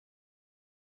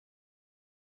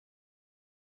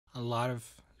A lot of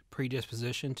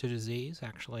predisposition to disease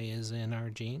actually is in our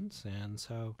genes, and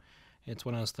so it's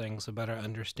one of those things. A better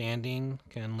understanding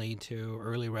can lead to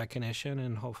early recognition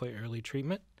and hopefully early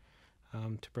treatment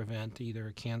to prevent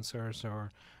either cancers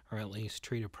or at least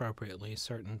treat appropriately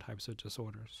certain types of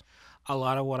disorders. A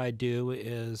lot of what I do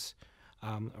is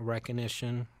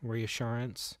recognition,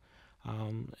 reassurance,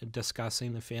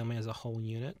 discussing the family as a whole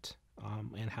unit,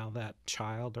 and how that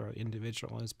child or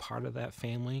individual is part of that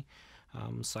family,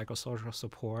 psychosocial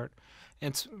support.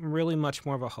 It's really much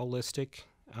more of a holistic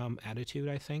attitude,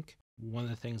 I think. One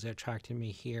of the things that attracted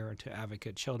me here to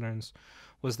Advocate Children's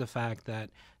was the fact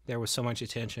that there was so much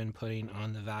attention putting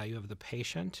on the value of the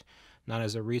patient, not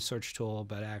as a research tool,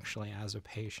 but actually as a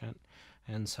patient.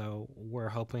 And so we're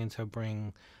hoping to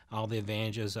bring all the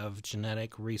advantages of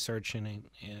genetic research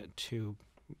to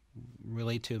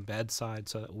really to bedside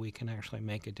so that we can actually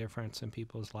make a difference in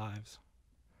people's lives.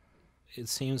 It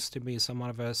seems to be somewhat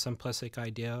of a simplistic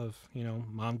idea of,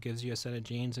 mom gives you a set of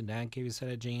genes and dad gives you a set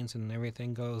of genes and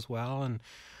everything goes well. And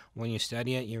when you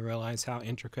study it, you realize how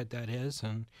intricate that is,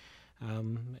 and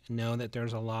know that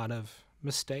there's a lot of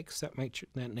mistakes that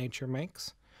nature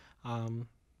makes.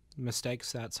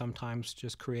 Mistakes that sometimes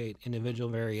just create individual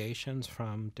variations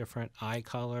from different eye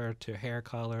color to hair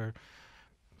color,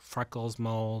 freckles,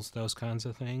 moles, those kinds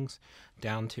of things,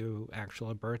 down to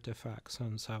actual birth defects.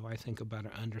 And so I think a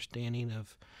better understanding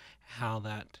of how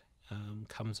that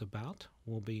comes about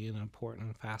will be an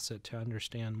important facet to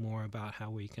understand more about how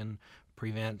we can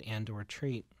prevent and or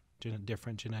treat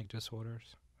different genetic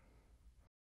disorders.